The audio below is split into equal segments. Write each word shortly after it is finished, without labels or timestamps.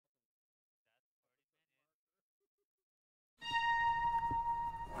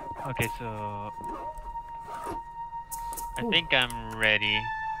Okay, so I think I'm ready.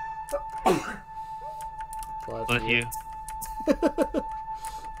 Glad Bless you.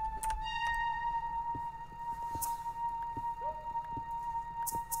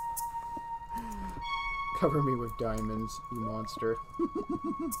 Cover me with diamonds, you monster.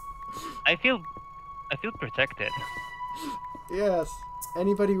 I feel protected. Yes.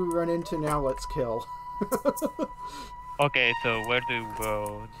 Anybody we run into now, let's kill. Okay, so where do we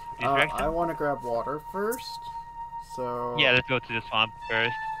go? This direction? I want to grab water first. So Yeah, let's go to the swamp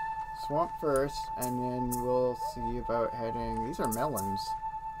first. swamp first, and then we'll see about heading. These are melons.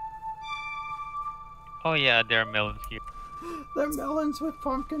 Oh yeah, there are melons here. They're melons with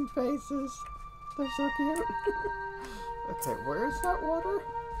pumpkin faces. They're so cute. Okay, where is that water?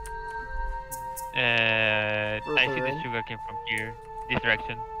 I see Further the in? sugar came from here. This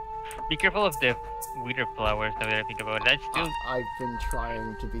direction. Be careful of the wither flowers now that I think about it. That's still... I've been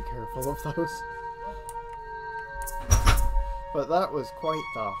trying to be careful of those. But that was quite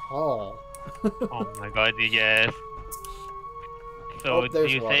the haul. Oh my god, yes. So do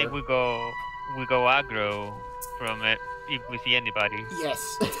you say we go aggro from it if we see anybody?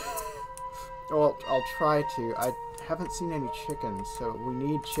 Yes. Well, I'll try to. I haven't seen any chickens, so we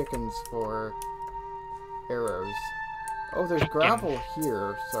need chickens for arrows. Oh, there's gravel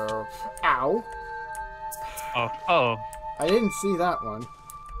here, so... Ow! Oh. I didn't see that one.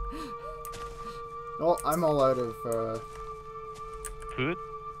 Well, I'm all out of, Food?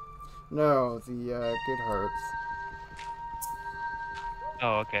 No, the, good hearts.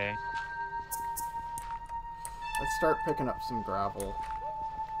 Oh, okay. Let's start picking up some gravel.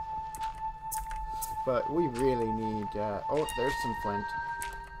 But we really need, oh, there's some flint.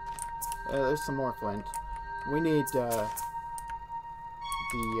 There's some more flint. We need,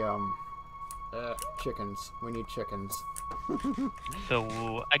 chickens. We need chickens.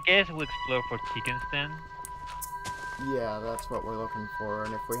 So, I guess we'll explore for chickens then? Yeah, that's what we're looking for.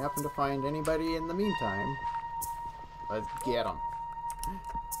 And if we happen to find anybody in the meantime, let's get them.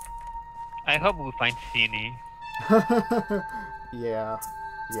 I hope we'll find Cindy. Yeah.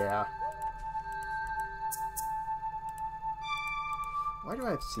 Why do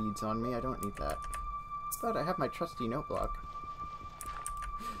I have seeds on me? I don't need that. But I have my trusty note block.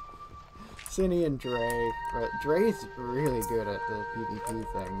 Cindy and Dre. But Dre's really good at the PvP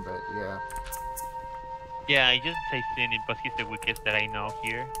thing, but yeah. Yeah, I just say Cindy because he's the weakest that I know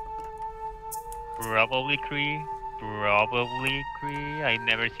here. Probably Cree. I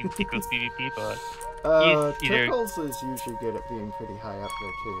never seen Tickles PvP, but he's either... Tickles is usually good at being pretty high up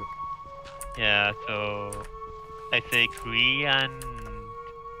there too. Yeah, so I say Cree, and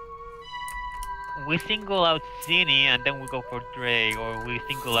we single out Zinni and then we go for Dre, or we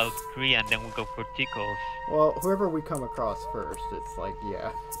single out Cree and then we go for Tickles. Well, whoever we come across first, it's like,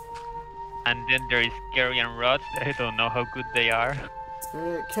 yeah. And then there is Carrie and Rods. I don't know how good they are.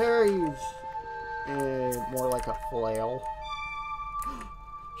 Carrie's more like a flail.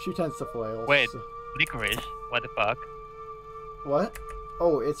 She tends to flail. Wait, so. Licorice? What the fuck? What?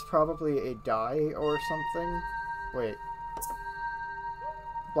 Oh, it's probably a dye or something. Wait.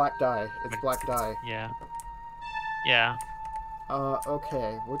 Black dye. It's black dye. Yeah.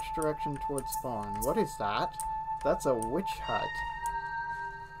 Okay. Which direction towards spawn? What is that? That's a witch hut.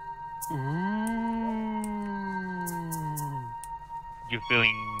 You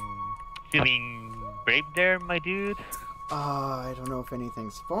feeling brave there, my dude? I don't know if anything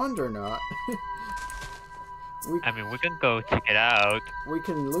spawned or not. I mean, we can go check it out. We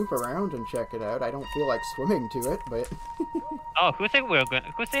can loop around and check it out. I don't feel like swimming to it, but... Oh, who said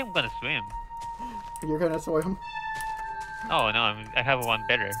I'm gonna swim? You're gonna swim? Oh, no, I have one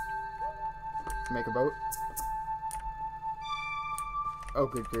better. Make a boat? Oh,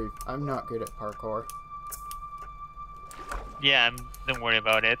 good grief. I'm not good at parkour. Yeah, don't worry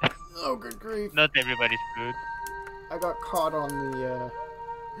about it. Oh, good grief. Not everybody's good. I got caught on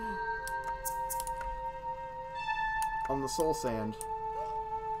the soul sand.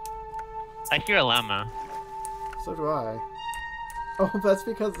 I hear a llama. So do I. Oh, that's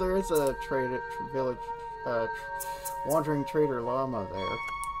because there is a village, wandering trader llama there.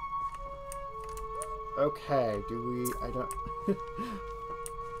 Okay, I don't...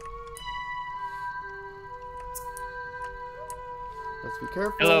 Let's be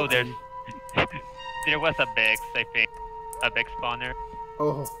careful. Hello, there was a Bex, I think. A Bex spawner.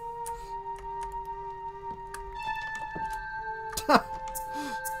 Oh.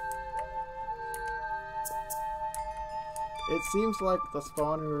 It seems like the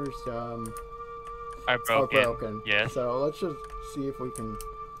spawners, are broken. Yes. So let's just see if we can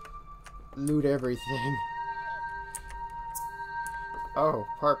loot everything. Oh,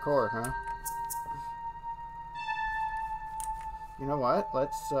 parkour, huh? You know what?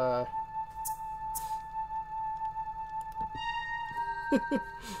 Let's, that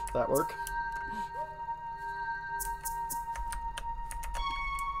work?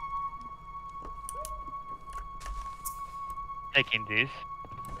 Taking this.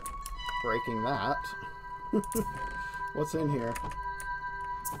 Breaking that. What's in here?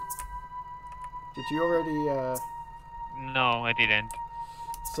 Did you already, No, I didn't.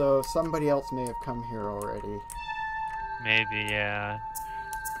 So somebody else may have come here already. Maybe, yeah.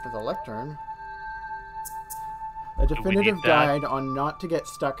 There's a lectern. A definitive guide on not to get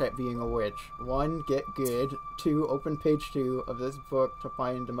stuck at being a witch. 1. Get good. 2. Open page 2 of this book to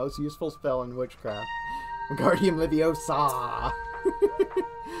find the most useful spell in witchcraft. Wingardium Leviosa!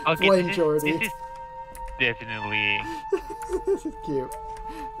 Okay, Flame this Jordy. is definitely... This is cute.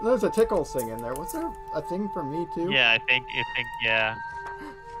 There's a tickle thing in there. Was there a thing for me too? Yeah, I think, yeah.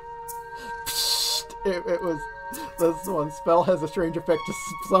 It was... This one spell has a strange effect to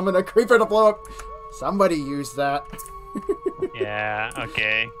summon a creeper to blow up. Somebody used that. Yeah,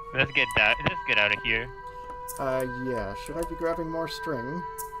 okay. Let's get out of here. Yeah. Should I be grabbing more string?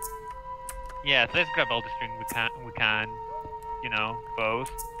 Yeah, so let's grab all the string we can, you know,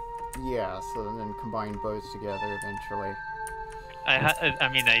 both. Yeah, so then combine both together eventually. I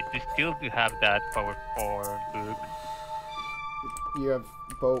mean, I still do have that power 4 book. You have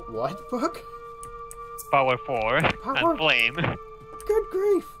both what book? Power 4 and flame. Good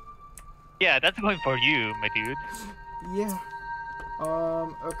grief. Yeah, that's going for you, my dude. Yeah.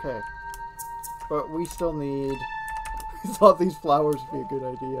 Okay. But we still need... I thought these flowers would be a good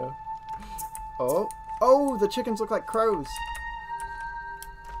idea. Oh. Oh, the chickens look like crows.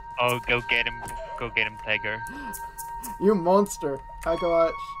 Oh, go get him, tiger. You monster. I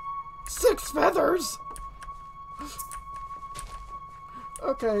got 6 feathers!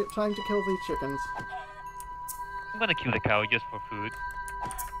 Okay, time to kill these chickens. I'm gonna kill the cow just for food.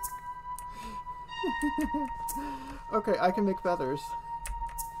 Okay, I can make feathers.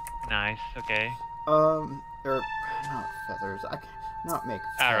 Nice, okay. Not feathers. I cannot make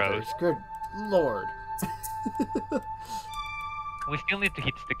arrows. Feathers. Good lord. We still need to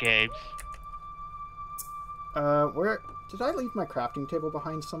hit the caves. Where did I leave my crafting table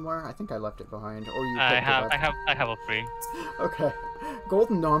behind somewhere? I think I left it behind, or you picked it up. I have a free. Okay.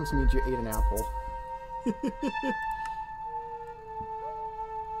 Golden noms means you ate an apple.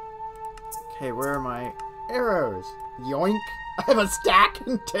 Okay, where are my arrows? Yoink! I have a stack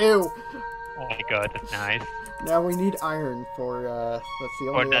and 2! Oh my god, that's nice. Now we need iron for, that's the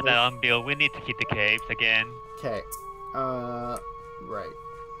only For that build, we need to hit the caves again. Okay. Right.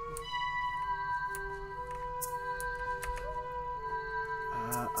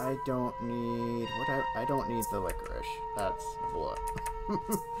 I don't need... I don't need the licorice. That's blah.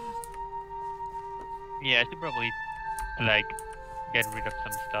 Yeah, I should probably, like, get rid of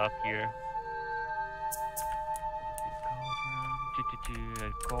some stuff here.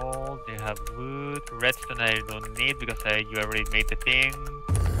 Gold, they have wood. Redstone I don't need because you already made the thing.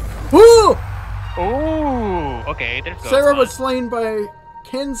 Ooh! Ooh! Okay, there's gold. Sarah was slain by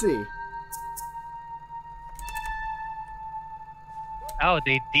Kenzie. Oh,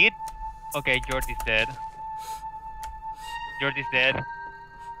 they did? Okay, Jordy's dead. Jordy's dead.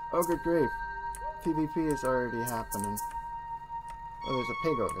 Oh, good grief. PvP is already happening. Oh, there's a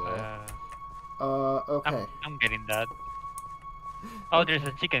pig over there. Okay. I'm getting that. Oh, there's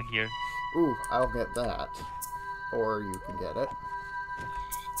a chicken here. Ooh, I'll get that. Or you can get it.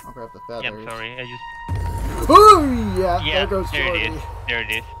 I'll grab the feathers. Yeah, I'm sorry, I just... Ooh, yeah, Yeah, there goes there Jordy. it is. There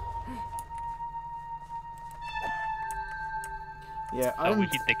it is. Yeah, So we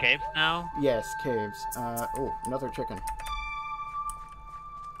hit the caves now? Yes, caves. Oh, another chicken.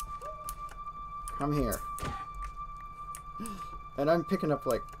 Come here. And I'm picking up,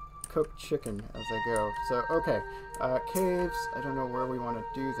 like, cooked chicken as I go. So, okay. Caves. I don't know where we want to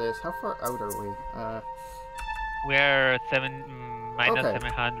do this. How far out are we? We're minus Okay.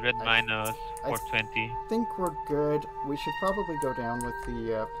 700, minus 420. I think we're good. We should probably go down with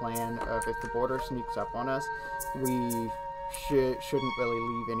the plan of if the border sneaks up on us, we shouldn't really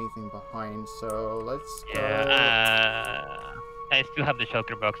leave anything behind. So let's go. Yeah, I still have the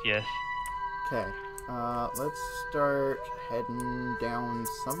shelter box, yes. Okay. Let's start heading down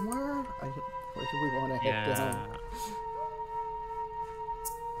somewhere. Where do we want to head down?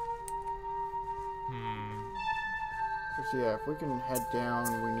 Because yeah, if we can head down,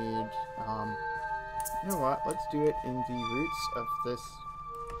 we need. You know what? Let's do it in the roots of this.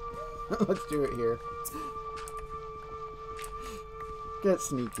 Let's do it here. Get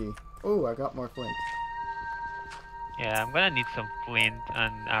sneaky. Oh, I got more flint. Yeah, I'm gonna need some flint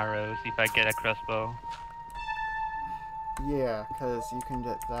and arrows if I get a crossbow. Yeah, because you can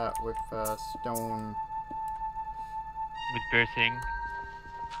get that with stone. With piercing.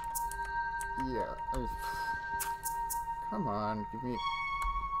 Yeah. Come on, give me.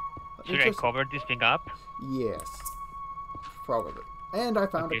 Should I cover this thing up? Yes, probably. And I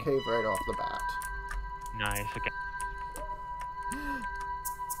found a Okay. cave right off the bat. Nice. Okay.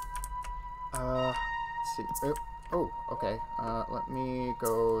 Let's see. Oh, okay. Let me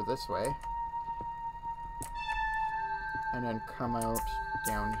go this way. And then come out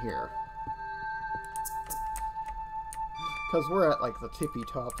down here. Because we're at, like, the tippy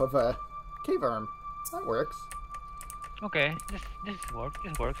top of a cave arm. That works. Okay, this works.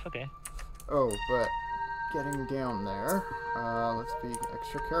 This works. Okay. Oh, but getting down there, let's be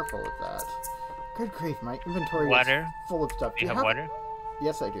extra careful with that. Good grief, my inventory is full of stuff. Do you have water?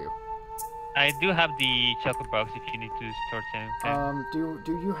 Yes, I do. I do have the chocolate box if you need to store something.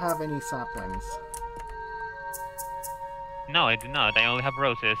 Do you have any saplings? No, I do not. I only have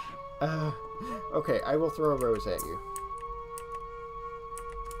roses. Okay, I will throw a rose at you.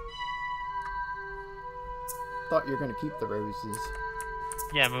 Thought you were gonna keep the roses.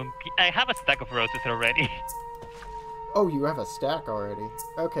 Yeah, I have a stack of roses already. Oh, you have a stack already.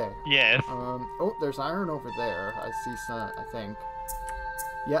 Okay. Yes. Oh, there's iron over there. I see some, I think.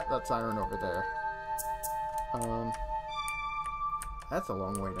 Yeah, that's iron over there. That's a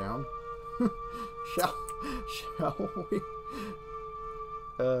long way down. Shall we?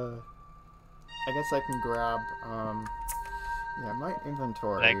 I guess I can grab, yeah, my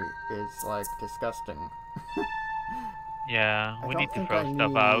inventory is, like, disgusting. Yeah, we need to throw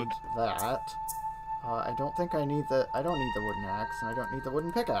stuff out. That. I don't think I need the... I don't need the wooden axe, and I don't need the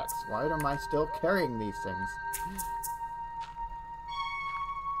wooden pickaxe. Why am I still carrying these things?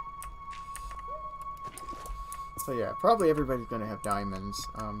 So yeah, probably everybody's gonna have diamonds,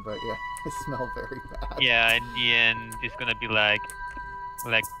 but yeah, they smell very bad. Yeah, in the end, it's gonna be like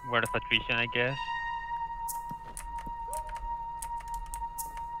word of attrition, I guess.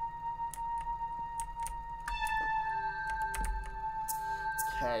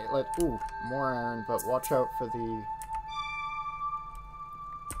 Okay, ooh, more iron, but watch out for the...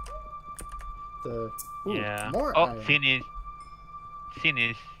 Ooh, yeah. More iron. Sin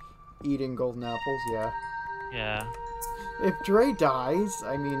is eating golden apples, yeah. Yeah. If Dre dies,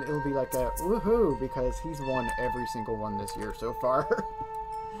 I mean, it'll be like a woohoo, because he's won every single one this year so far.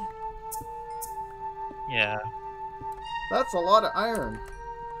 Yeah. That's a lot of iron.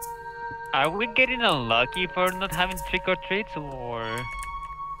 Are we getting unlucky for not having trick or treats, or...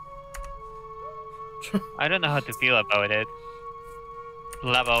 I don't know how to feel about it.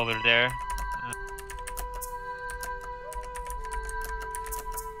 Lava over there.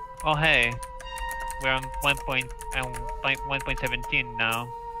 Oh hey, we're on 1.17 now.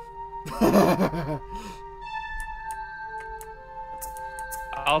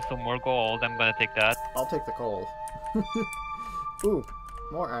 Also more gold. I'm gonna take that. I'll take the coal. Ooh,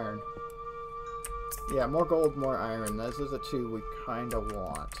 more iron. Yeah, more gold, more iron. Those are the two we kind of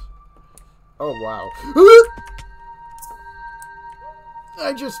want. Oh wow!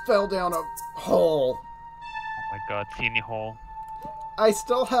 I just fell down a hole. Oh my god, teeny hole. I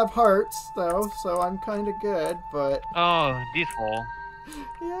still have hearts, though, so I'm kind of good, but... Oh, this hole.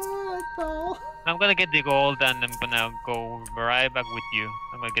 Yeah, I fell. I'm gonna get the gold and I'm gonna go right back with you.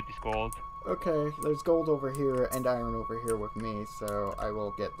 I'm gonna get this gold. Okay, there's gold over here and iron over here with me, so I will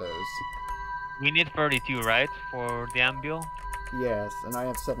get those. We need 32, right? For the anvil? Yes, and I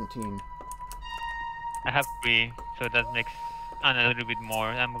have 17. I have 3, so that makes a little bit more.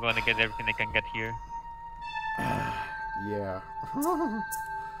 I'm gonna get everything I can get here. Yeah.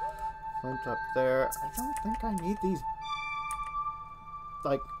 Flint up there. I don't think I need these,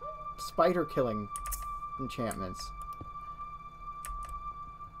 like, spider killing enchantments.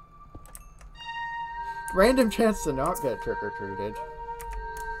 Random chance to not get trick-or-treated.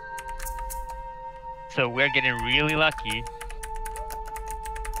 So we're getting really lucky.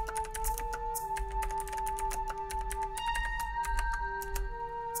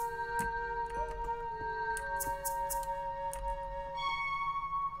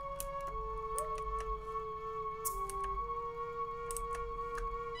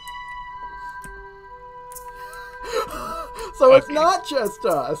 So okay. It's not just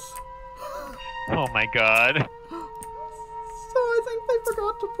us. Oh my god. So I think they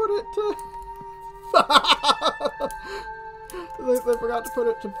forgot to put it to... they forgot to put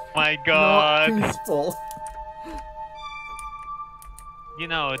it to... My god. Not peaceful. You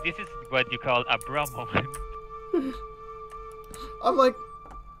know, this is what you call a bro moment. I'm like...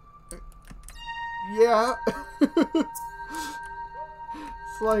 Yeah. It's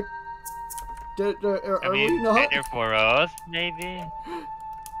like, are we not? Better for us, maybe.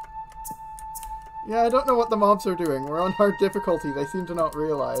 Yeah, I don't know what the mobs are doing. We're on hard difficulty. They seem to not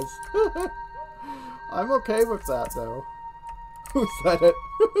realize. I'm okay with that, though. Who said it?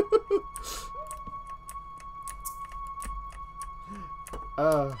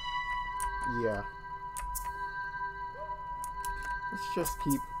 Yeah. Let's just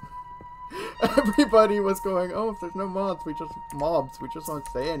keep... Everybody was going, oh, if there's no mobs, we just won't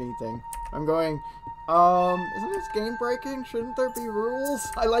say anything. I'm going, isn't this game breaking? Shouldn't there be rules?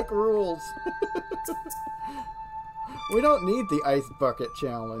 I like rules. We don't need the ice bucket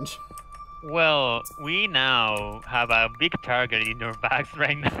challenge. Well, we now have a big target in your backs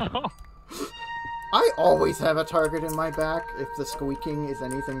right now. I always have a target in my back if the squeaking is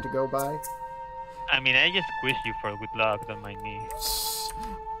anything to go by. I mean, I just squished you for good luck, don't mind me.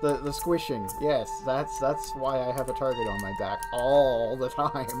 The squishing, yes, that's why I have a target on my back all the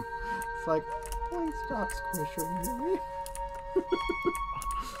time. It's like, please stop squishing me.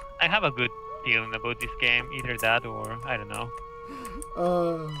 I have a good feeling about this game, either that or I don't know.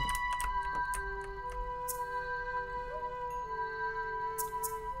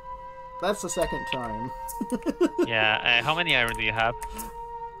 That's the second time. Yeah, how many iron do you have?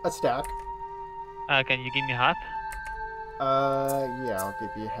 A stack. Can you give me half? Yeah, I'll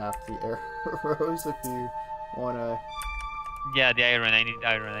give you half the arrows if you wanna... Yeah, the iron, I need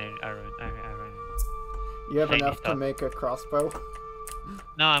iron. You have Shiny enough stuff. to make a crossbow?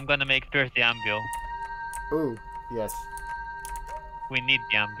 No, I'm gonna make first the anvil. Ooh, yes. We need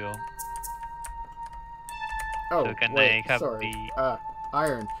the anvil. Oh, So can wait, I have sorry. the...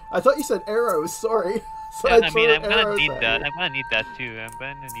 Iron. I thought you said arrows, sorry. So Yeah, I mean, threw I'm gonna arrows need at that. you. I'm gonna need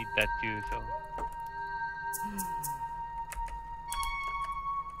that too. So...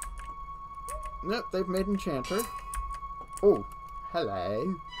 Nope, they've made enchanter. Oh,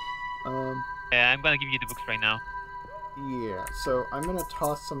 hello. Yeah, I'm gonna give you the books right now. Yeah, so I'm gonna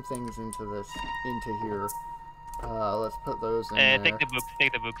toss some things into here. Let's put those in there. Take the books,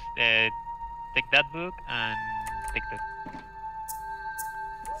 take the books. Take that book and take the...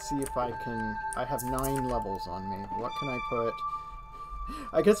 Let's see if I can... I have 9 levels on me. What can I put?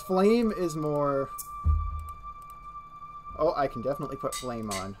 I guess flame is more... Oh, I can definitely put flame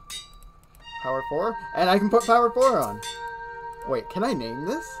on. Power 4? And I can put power 4 on! Wait, can I name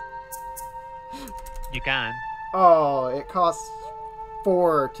this? You can. Oh, it costs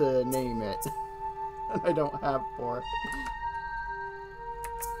 4 to name it. And I don't have 4.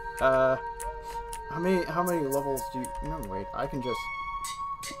 How many levels do you... No, wait, I can just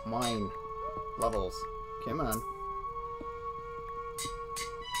mine levels. Come on.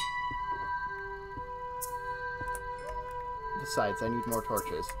 Besides, I need more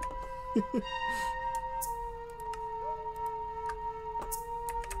torches.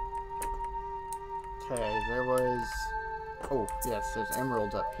 Okay, there was... Oh, yes, there's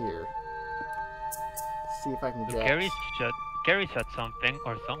emerald up here. Let's see if I can get... Gary shot something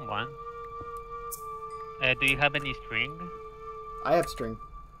or someone. Do you have any string? I have string.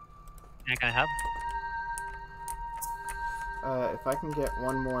 Yeah, can I have? If I can get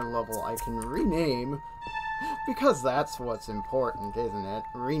one more level, I can rename... Because that's what's important, isn't it?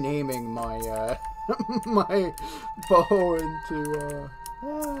 Renaming my, my bow into,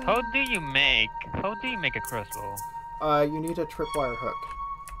 How do you make a crossbow? You need a tripwire hook.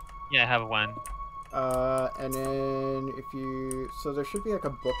 Yeah, I have one. And then if you... So there should be like a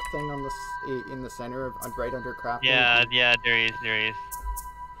book thing on this in the center, of, right under crafting. Yeah, there is.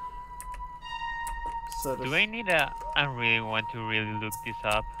 So Do I need a... I really want to really look this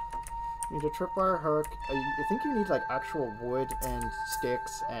up. You need a tripwire hook. I think you need like actual wood and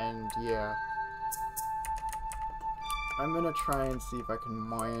sticks and yeah. I'm gonna try and see if I can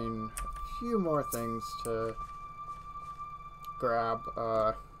mine a few more things to grab.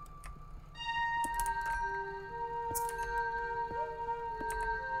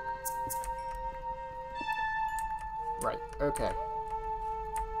 Right, okay.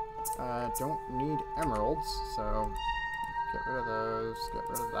 Don't need emeralds, so get rid of those, get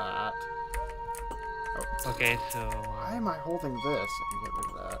rid of that. Oh. Okay, so... Why am I holding this? I can get rid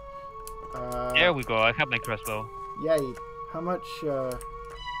of that. There we go, I have my crossbow. Yay. How much,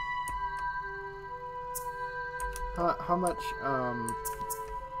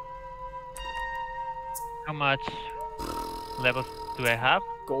 How much levels do I have?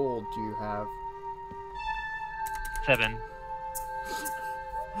 gold do you have? 7.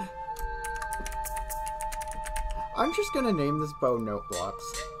 I'm just gonna name this bow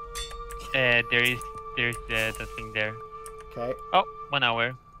Noteblocks. There's the thing there. Okay. Oh, 1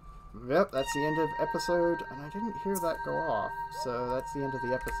 hour. Yep, that's the end of episode, and I didn't hear that go off, so that's the end of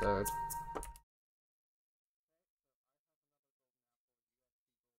the episode.